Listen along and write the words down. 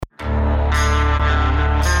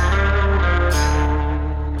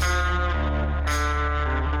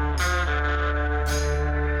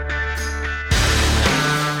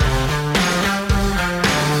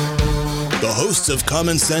hosts of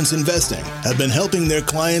Common Sense Investing have been helping their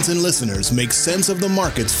clients and listeners make sense of the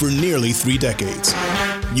markets for nearly 3 decades.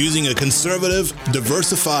 Using a conservative,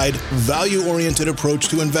 diversified, value-oriented approach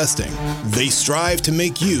to investing, they strive to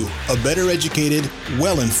make you a better educated,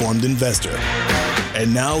 well-informed investor.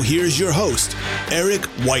 And now here's your host, Eric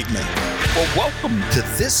Whiteman. Well, welcome to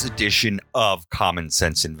this edition of Common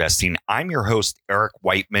Sense Investing. I'm your host, Eric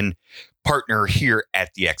Whiteman, partner here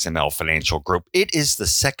at the XML Financial Group. It is the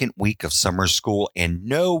second week of summer school, and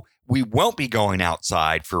no, we won't be going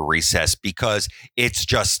outside for recess because it's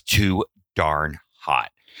just too darn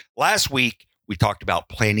hot. Last week, we talked about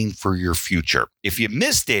planning for your future. If you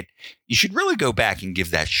missed it, you should really go back and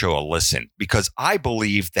give that show a listen because I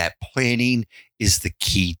believe that planning is the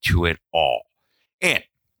key to it all. And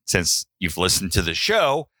since you've listened to the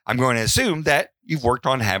show, I'm going to assume that you've worked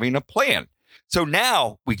on having a plan. So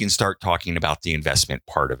now we can start talking about the investment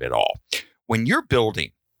part of it all. When you're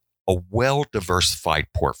building a well-diversified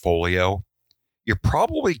portfolio, you're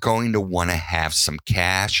probably going to want to have some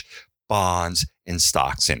cash, bonds, and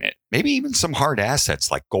stocks in it. Maybe even some hard assets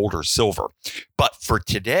like gold or silver. But for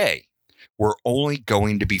today, we're only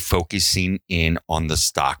going to be focusing in on the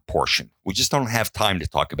stock portion. We just don't have time to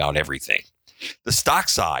talk about everything. The stock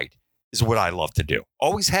side is what I love to do.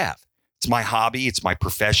 Always have. It's my hobby. It's my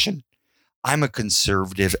profession. I'm a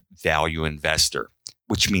conservative value investor,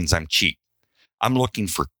 which means I'm cheap. I'm looking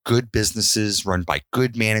for good businesses run by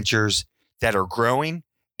good managers that are growing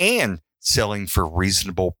and selling for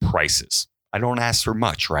reasonable prices. I don't ask for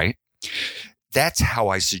much, right? That's how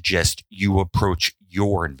I suggest you approach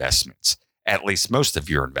your investments, at least most of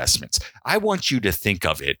your investments. I want you to think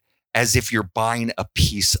of it as if you're buying a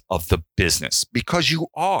piece of the business, because you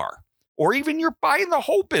are, or even you're buying the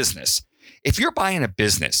whole business. If you're buying a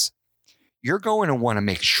business, you're going to want to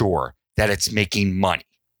make sure that it's making money.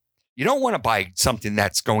 You don't want to buy something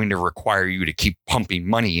that's going to require you to keep pumping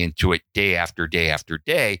money into it day after day after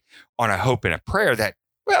day on a hope and a prayer that,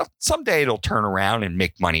 well, someday it'll turn around and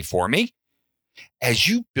make money for me. As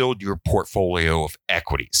you build your portfolio of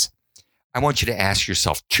equities, I want you to ask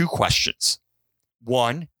yourself 2 questions.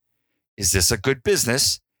 1, is this a good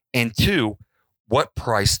business? And 2, what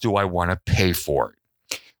price do I want to pay for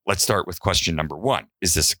it? Let's start with question number 1.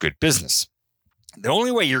 Is this a good business? The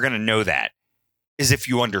only way you're going to know that is if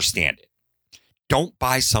you understand it. Don't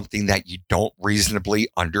buy something that you don't reasonably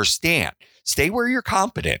understand. Stay where you're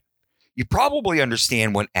competent. You probably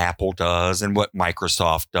understand what Apple does and what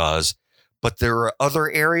Microsoft does, but there are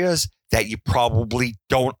other areas that you probably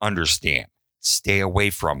don't understand. Stay away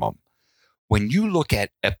from them. When you look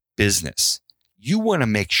at a business, you want to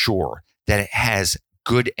make sure that it has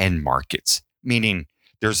good end markets, meaning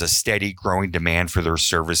there's a steady growing demand for their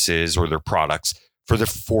services or their products for the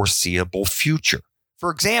foreseeable future.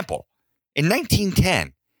 For example, in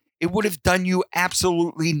 1910, it would have done you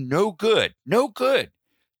absolutely no good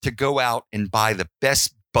to go out and buy the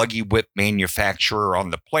best buggy whip manufacturer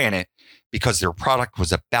on the planet because their product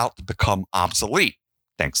was about to become obsolete,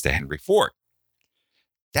 thanks to Henry Ford.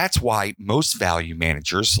 That's why most value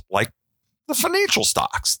managers like the financial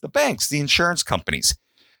stocks, the banks, the insurance companies,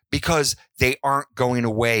 because they aren't going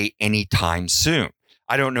away anytime soon.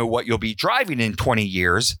 I don't know what you'll be driving in 20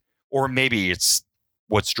 years, or maybe it's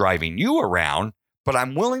what's driving you around, but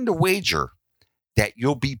I'm willing to wager that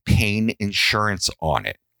you'll be paying insurance on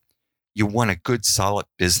it. You want a good, solid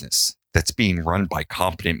business that's being run by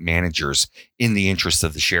competent managers in the interest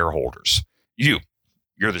of the shareholders. You're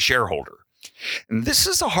the shareholder. And this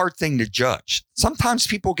is a hard thing to judge. Sometimes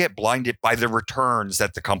people get blinded by the returns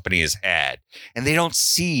that the company has had, and they don't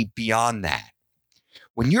see beyond that.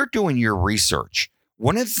 When you're doing your research,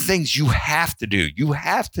 one of the things you have to do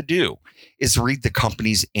is read the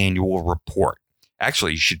company's annual report.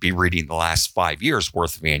 Actually, you should be reading the last 5 years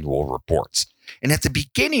worth of annual reports. And at the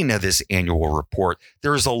beginning of this annual report,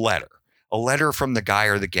 there is a letter from the guy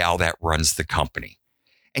or the gal that runs the company.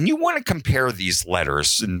 And you want to compare these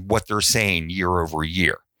letters and what they're saying year over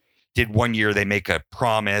year. Did one year they make a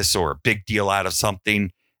promise or a big deal out of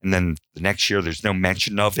something, and then the next year there's no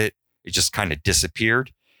mention of it? It just kind of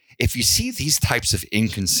disappeared. If you see these types of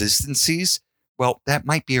inconsistencies, well, that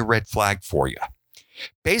might be a red flag for you.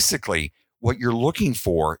 Basically, what you're looking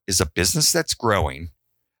for is a business that's growing,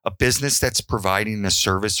 a business that's providing a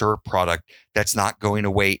service or a product that's not going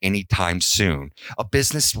away anytime soon, a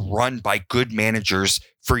business run by good managers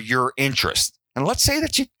for your interest. And let's say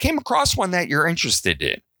that you came across one that you're interested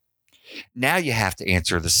in. Now you have to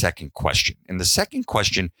answer the second question. And the second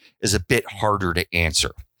question is a bit harder to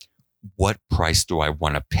answer. What price do I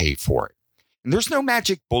want to pay for it? And there's no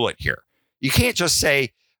magic bullet here. You can't just say,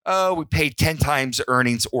 oh, we paid 10 times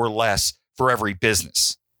earnings or less for every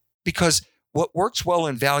business. Because what works well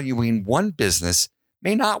in valuing one business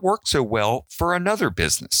may not work so well for another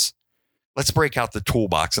business. Let's break out the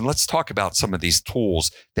toolbox and let's talk about some of these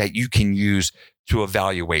tools that you can use to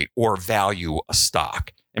evaluate or value a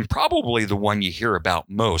stock. And probably the one you hear about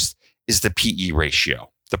most is the PE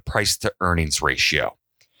ratio, the price to earnings ratio.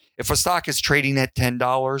 If a stock is trading at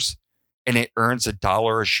 $10 and it earns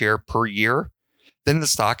 $1 a share per year, then the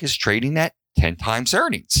stock is trading at 10 times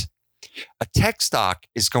earnings. A tech stock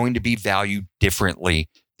is going to be valued differently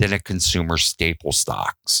than a consumer staple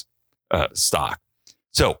stock.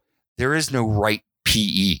 So there is no right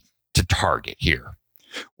PE to target here.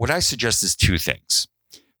 What I suggest is two things.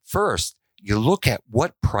 First, you look at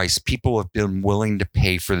what price people have been willing to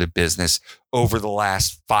pay for the business over the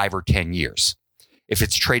last 5 or 10 years. If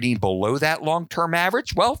it's trading below that long-term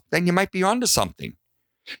average, well, then you might be onto something.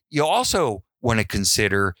 You also want to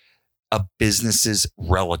consider a business's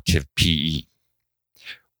relative PE.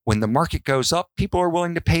 When the market goes up, people are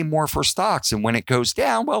willing to pay more for stocks. And when it goes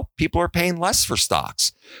down, well, people are paying less for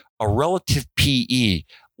stocks. A relative PE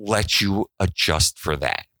lets you adjust for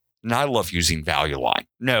that. And I love using Value Line.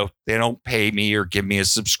 No, they don't pay me or give me a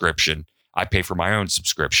subscription. I pay for my own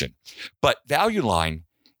subscription. But Value Line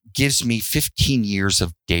gives me 15 years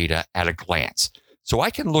of data at a glance. So I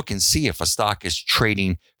can look and see if a stock is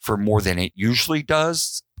trading for more than it usually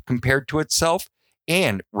does compared to itself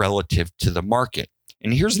and relative to the market.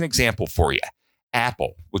 And here's an example for you.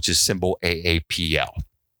 Apple, which is symbol AAPL.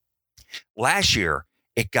 Last year,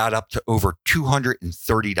 it got up to over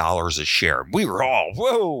 $230 a share. We were all,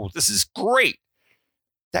 whoa, this is great.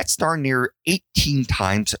 That's darn near 18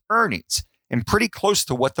 times earnings and pretty close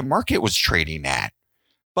to what the market was trading at.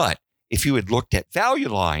 But if you had looked at Value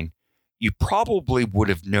Line, you probably would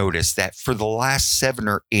have noticed that for the last 7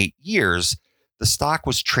 or 8 years, the stock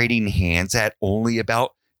was trading hands at only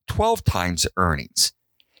about 12 times earnings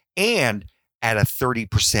and at a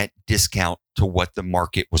 30% discount to what the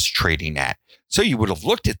market was trading at. So you would have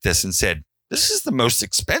looked at this and said, this is the most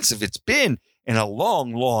expensive it's been in a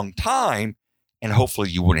long, long time. And hopefully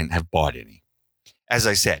you wouldn't have bought any. As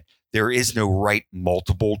I said, there is no right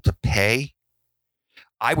multiple to pay.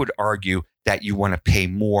 I would argue that you want to pay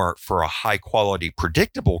more for a high quality,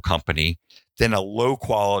 predictable company than a low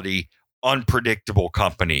quality, unpredictable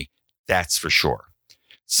company. That's for sure.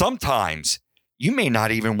 Sometimes you may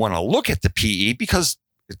not even want to look at the PE because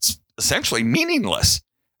it's essentially meaningless.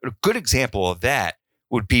 A good example of that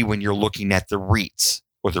would be when you're looking at the REITs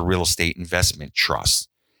or the real estate investment trusts.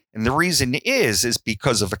 And the reason is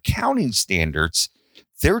because of accounting standards,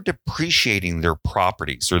 they're depreciating their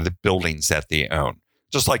properties or the buildings that they own,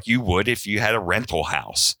 just like you would if you had a rental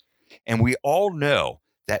house. And we all know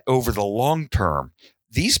that over the long term,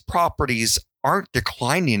 these properties aren't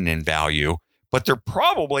declining in value, but they're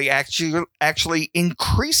probably actually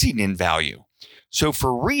increasing in value. So for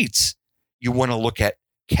REITs, you want to look at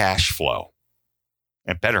cash flow.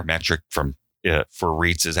 A better metric for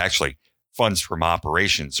REITs is actually funds from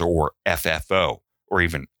operations, or FFO, or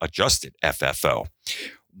even adjusted FFO.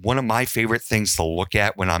 One of my favorite things to look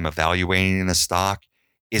at when I'm evaluating a stock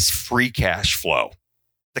is free cash flow.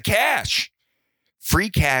 The cash. Free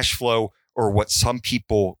cash flow, or what some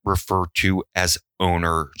people refer to as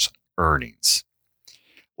owner's earnings.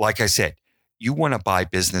 Like I said, you want to buy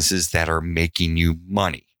businesses that are making you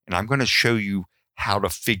money. And I'm going to show you how to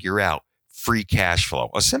figure out free cash flow,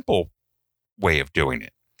 a simple way of doing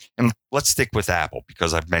it. And let's stick with Apple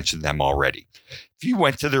because I've mentioned them already. If you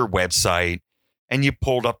went to their website and you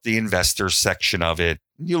pulled up the investors section of it,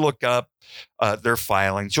 you look up their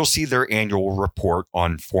filings, you'll see their annual report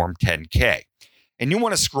on Form 10-K. And you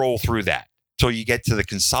want to scroll through that till you get to the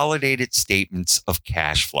consolidated statements of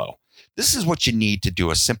cash flow. This is what you need to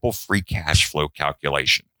do a simple free cash flow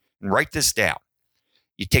calculation. And write this down.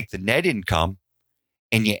 You take the net income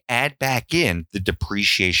and you add back in the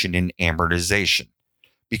depreciation and amortization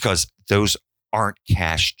because those aren't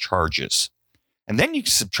cash charges. And then you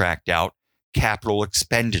subtract out capital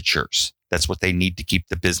expenditures. That's what they need to keep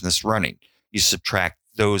the business running. You subtract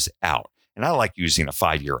those out. And I like using a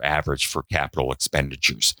 5-year average for capital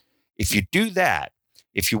expenditures. If you do that,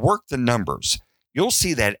 if you work the numbers, you'll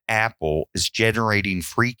see that Apple is generating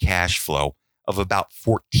free cash flow of about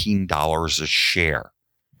 $14 a share.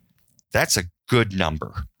 That's a good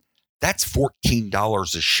number. That's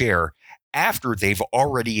 $14 a share after they've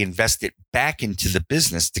already invested back into the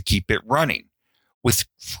business to keep it running. With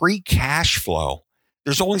free cash flow,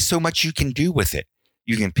 there's only so much you can do with it.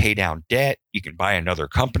 You can pay down debt, you can buy another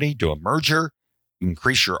company, do a merger, you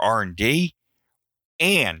increase your R&D,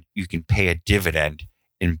 and you can pay a dividend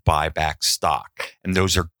and buy back stock. And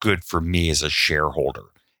those are good for me as a shareholder.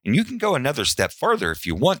 And you can go another step further if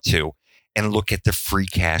you want to and look at the free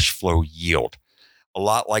cash flow yield. A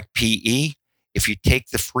lot like PE, if you take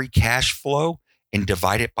the free cash flow and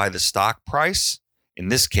divide it by the stock price, in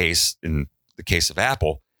this case, in the case of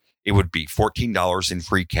Apple, it would be $14 in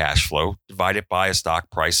free cash flow divided by a stock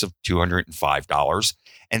price of $205.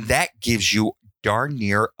 And that gives you darn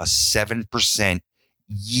near a 7%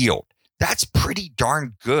 yield. That's pretty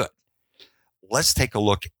darn good. Let's take a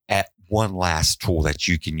look at one last tool that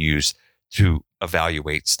you can use to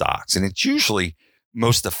evaluate stocks. And it's usually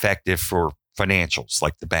most effective for financials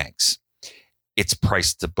like the banks. It's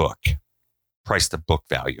price to book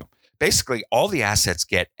value. Basically, all the assets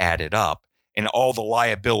get added up and all the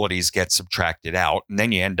liabilities get subtracted out. And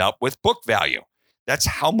then you end up with book value. That's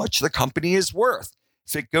how much the company is worth.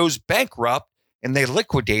 If it goes bankrupt and they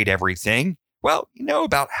liquidate everything, well, you know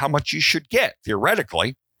about how much you should get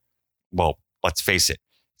theoretically. Well, let's face it.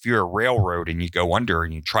 If you're a railroad and you go under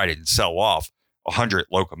and you try to sell off 100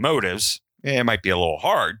 locomotives, it might be a little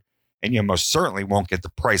hard, and you most certainly won't get the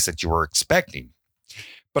price that you were expecting.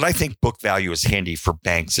 But I think book value is handy for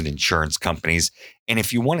banks and insurance companies. And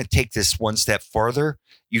if you want to take this one step farther,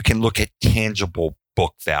 you can look at tangible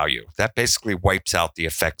book value. That basically wipes out the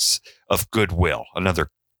effects of goodwill, another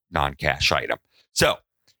non-cash item. So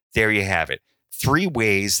there you have it. 3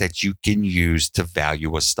 ways that you can use to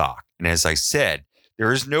value a stock. And as I said,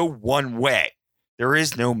 there is no one way. There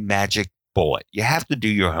is no magic bullet. You have to do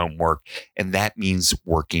your homework, and that means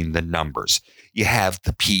working the numbers. You have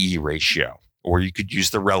the PE ratio, or you could use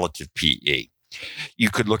the relative PE. You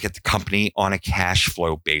could look at the company on a cash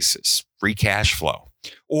flow basis, free cash flow,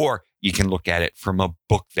 or you can look at it from a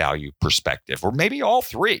book value perspective, or maybe all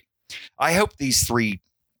 3. I hope these 3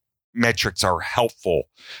 metrics are helpful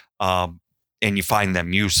and you find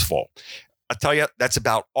them useful. I'll tell you, that's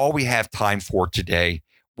about all we have time for today.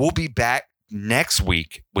 We'll be back next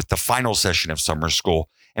week with the final session of summer school,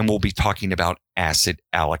 and we'll be talking about asset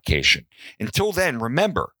allocation. Until then,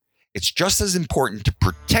 remember, it's just as important to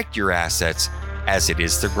protect your assets as it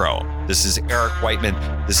is to grow them. This is Eric Whiteman.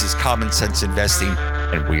 This is Common Sense Investing,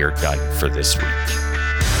 and we are done for this week.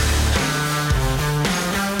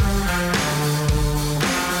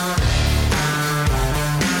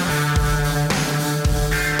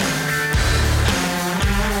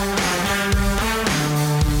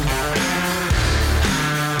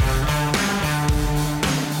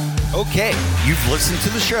 Okay, you've listened to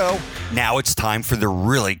the show. Now it's time for the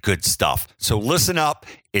really good stuff. So listen up.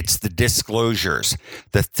 It's the disclosures.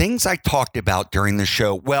 The things I talked about during the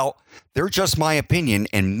show, well, they're just my opinion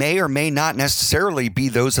and may or may not necessarily be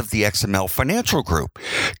those of the XML Financial Group.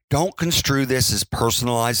 Don't construe this as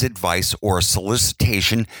personalized advice or a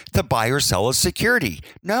solicitation to buy or sell a security.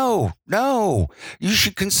 No. You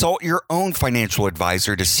should consult your own financial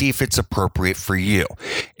advisor to see if it's appropriate for you.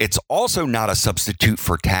 It's also not a substitute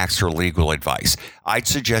for tax or legal advice. I'd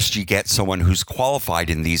suggest you get someone who's qualified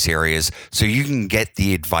in these areas so you can get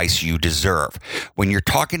the advice you deserve. When you're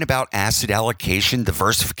talking about asset allocation,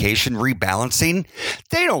 diversification, rebalancing,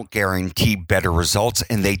 they don't guarantee better results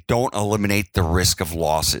and they don't eliminate the risk of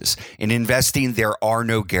losses. In investing, there are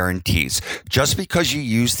no guarantees. Just because you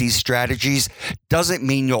use these strategies doesn't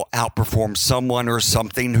mean you'll outperform someone or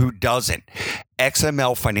something who doesn't.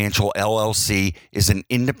 XML Financial LLC is an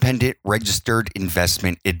independent registered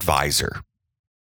investment advisor.